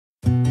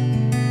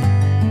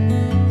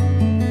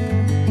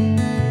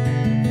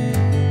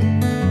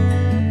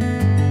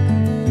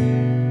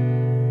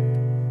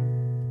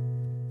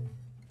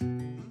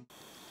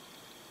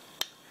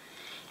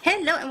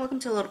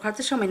to Little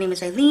Crafter Show. My name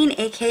is Eileen,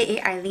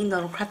 aka Eileen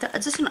Little Crafter.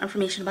 Additional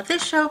information about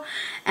this show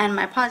and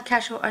my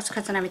podcast show, arts,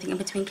 cuts, and everything in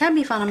between can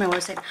be found on my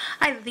website,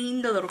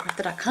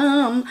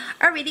 EileenTheLittleCrafter.com.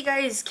 Alrighty,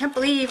 guys, can't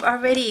believe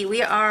already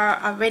we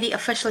are already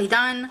officially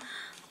done.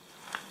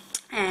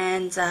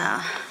 And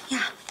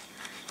yeah,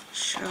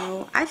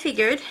 so I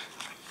figured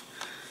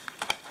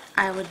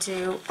I would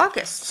do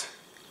August.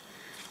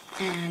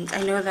 And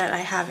I know that I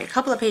have a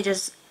couple of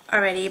pages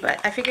already,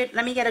 but I figured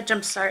let me get a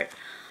jump start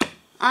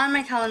on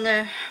my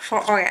calendar for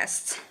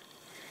August.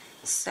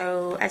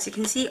 So as you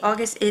can see,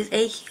 August is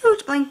a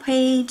huge blank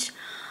page.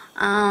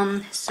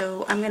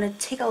 So I'm gonna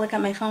take a look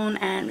at my phone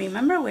and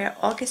remember where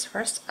August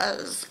 1st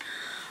is.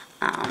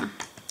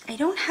 I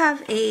don't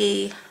have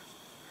a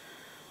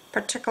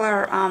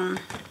particular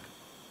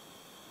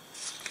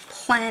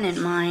plan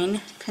in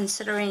mind,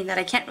 considering that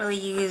I can't really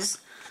use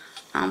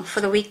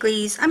for the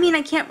weeklies. I mean,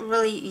 I can't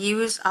really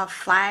use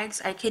flags.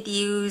 I could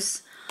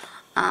use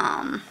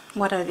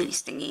what are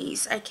these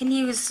thingies? I can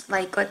use,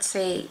 like, let's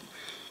say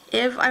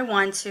if I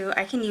want to,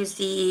 I can use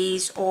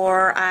these,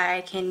 or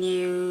I can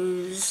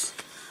use,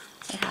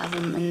 I have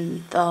them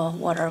in the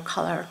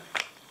watercolor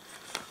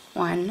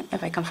one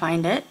if I can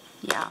find it.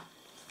 Yeah,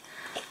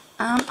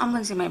 I'm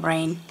losing my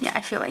brain. Yeah,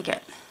 I feel like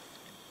it.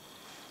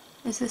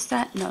 Is this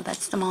that? No,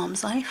 that's the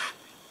Mom's Life.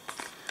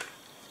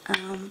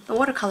 The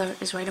watercolor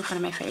is right in front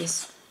of my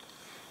face.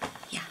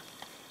 Yeah,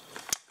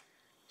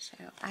 so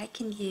I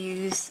can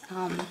use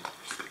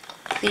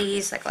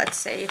these, like, let's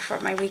say for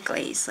my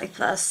weeklies, like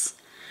this.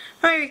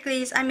 For my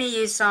weeklies, I may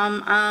use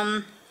some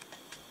I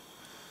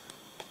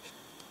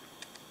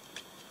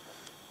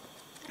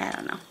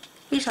don't know,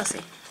 we shall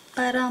see.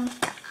 But yeah,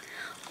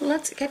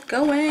 let's get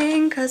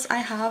going, because I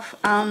have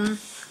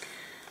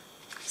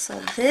so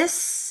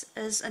this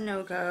is a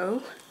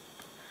no-go.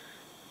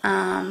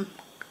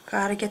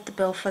 Gotta get the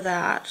bill for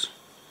that.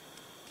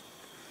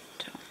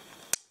 So,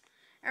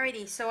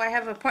 alrighty, so I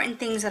have important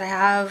things that I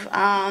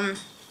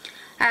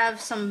have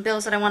some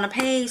bills that I want to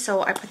pay,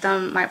 so I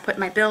put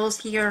my bills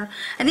here.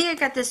 I think I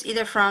got this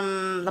either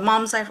from the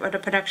Mom's Life or the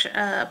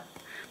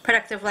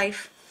Productive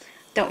Life.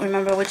 Don't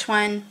remember which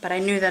one, but I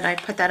knew that I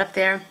put that up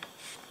there.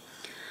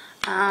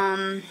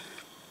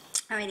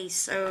 Alrighty,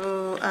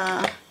 so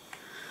I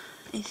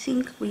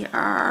think we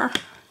are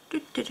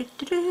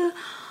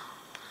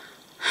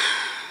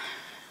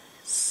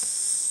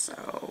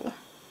so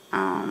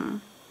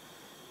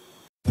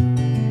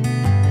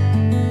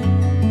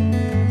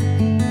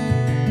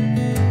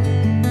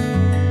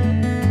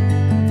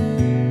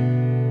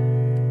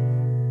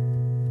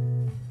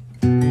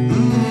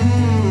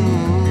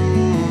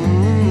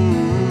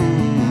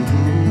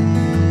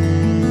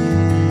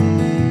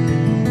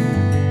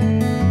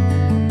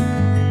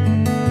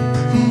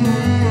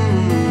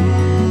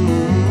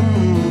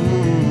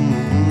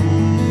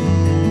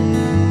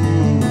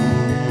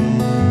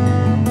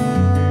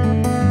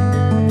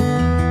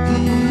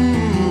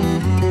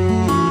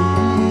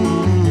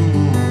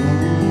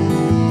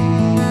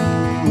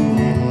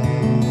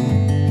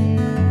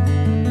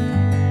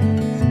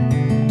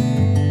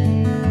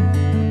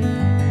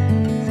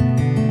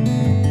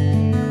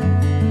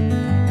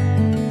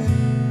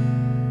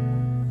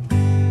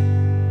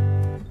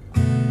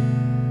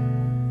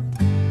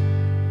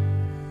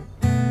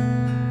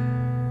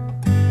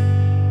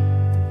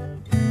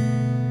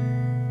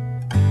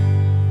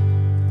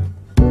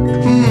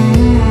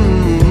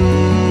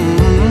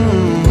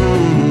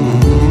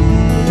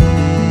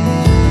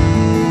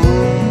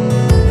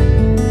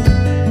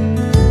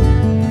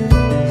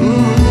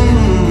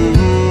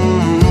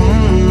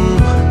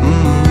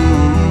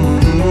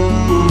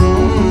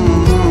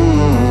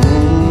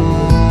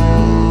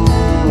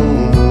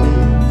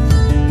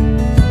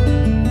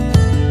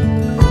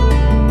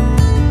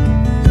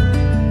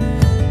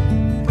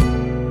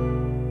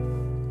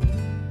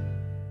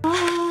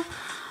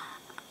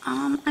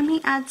I may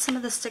add some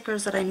of the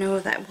stickers that I know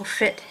that will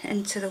fit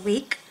into the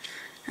week,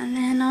 and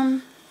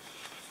then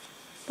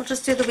we'll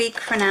just do the week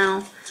for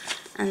now,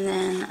 and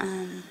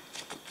then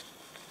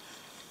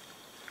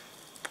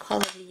call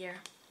it a year.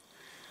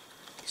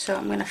 So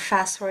I'm going to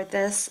fast forward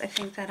this. I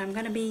think that I'm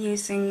going to be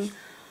using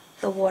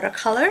the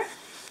watercolor,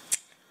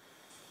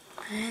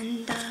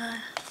 and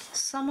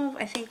some of,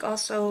 I think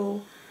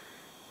also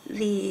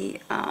the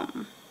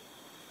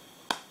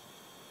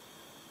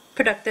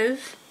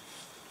Productive,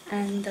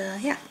 and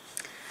yeah.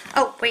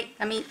 Oh wait,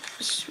 let me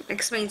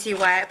explain to you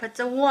why I put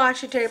the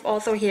washi tape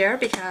also here,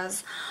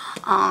 because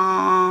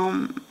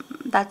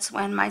that's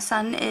when my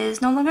son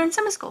is no longer in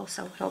summer school,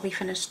 so he'll be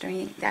finished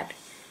during that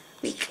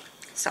week.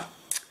 So,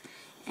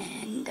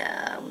 and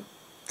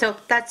so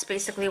that's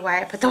basically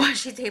why I put the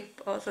washi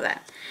tape also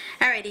that.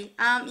 Alrighty,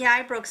 yeah,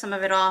 I broke some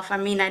of it off. I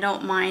mean, I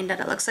don't mind that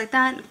it looks like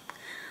that.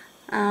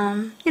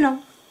 You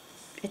know,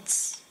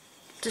 it's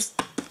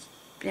just,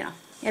 you know,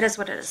 it is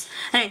what it is.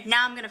 Anyway,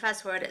 now I'm going to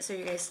fast forward it so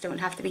you guys don't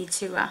have to be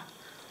too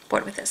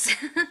bored with this.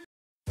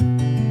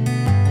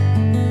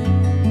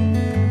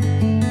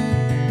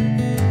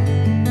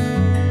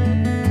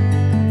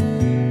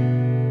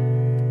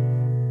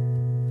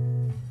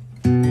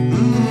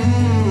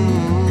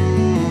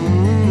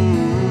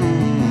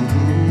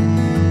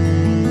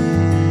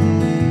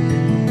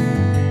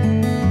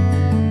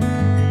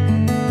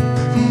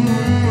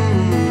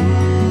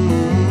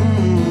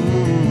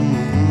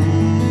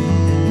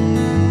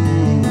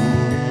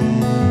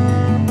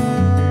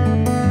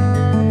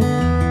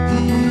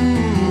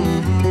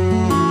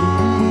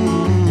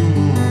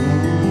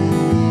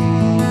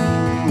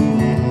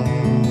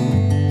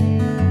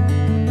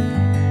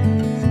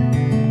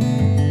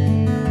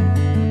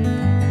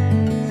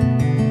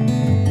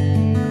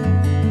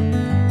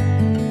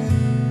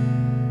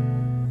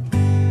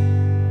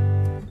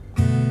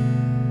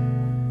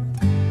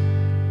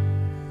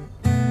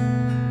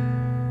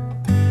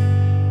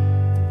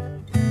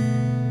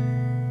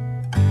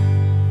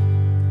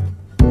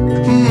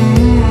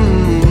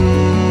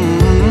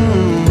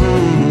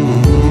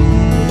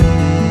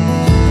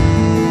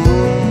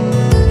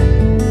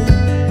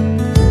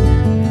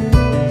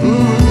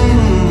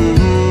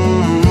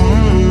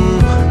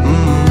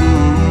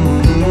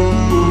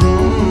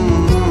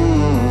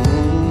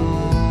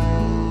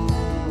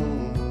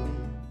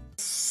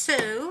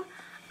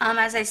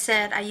 As I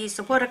said, I used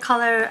the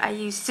watercolor. I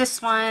used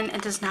this one.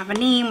 It doesn't have a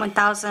name.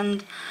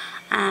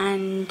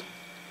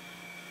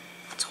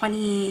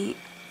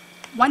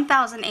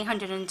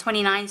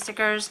 1,829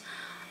 stickers.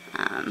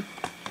 I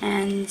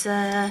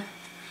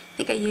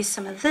think I used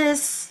some of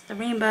this, the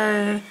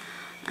rainbow,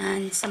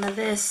 and some of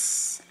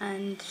this,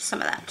 and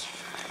some of that.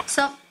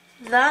 So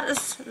that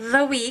is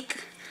the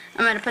week.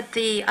 I'm going to put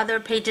the other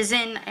pages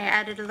in. I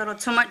added a little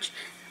too much,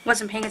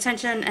 wasn't paying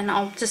attention, and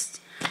I'll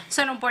just,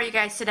 so I don't bore you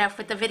guys to death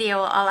with the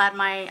video, I'll add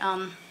my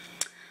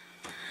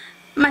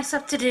my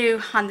stuff to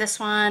do on this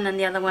one and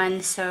the other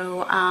one.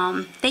 So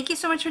thank you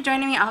so much for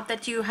joining me. I hope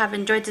that you have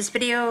enjoyed this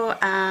video,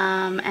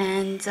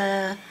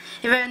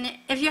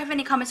 if you have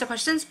any comments or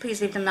questions,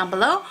 please leave them down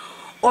below,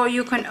 or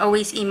you can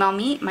always email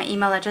me. My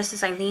email address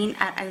is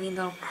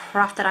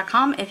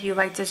eileen@eileenlittlecrafter.com. If you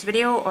liked this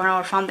video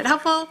or found it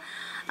helpful,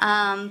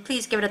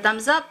 please give it a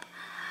thumbs up,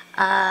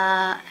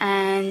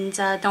 and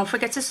don't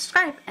forget to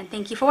subscribe, and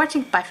thank you for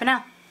watching. Bye for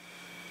now.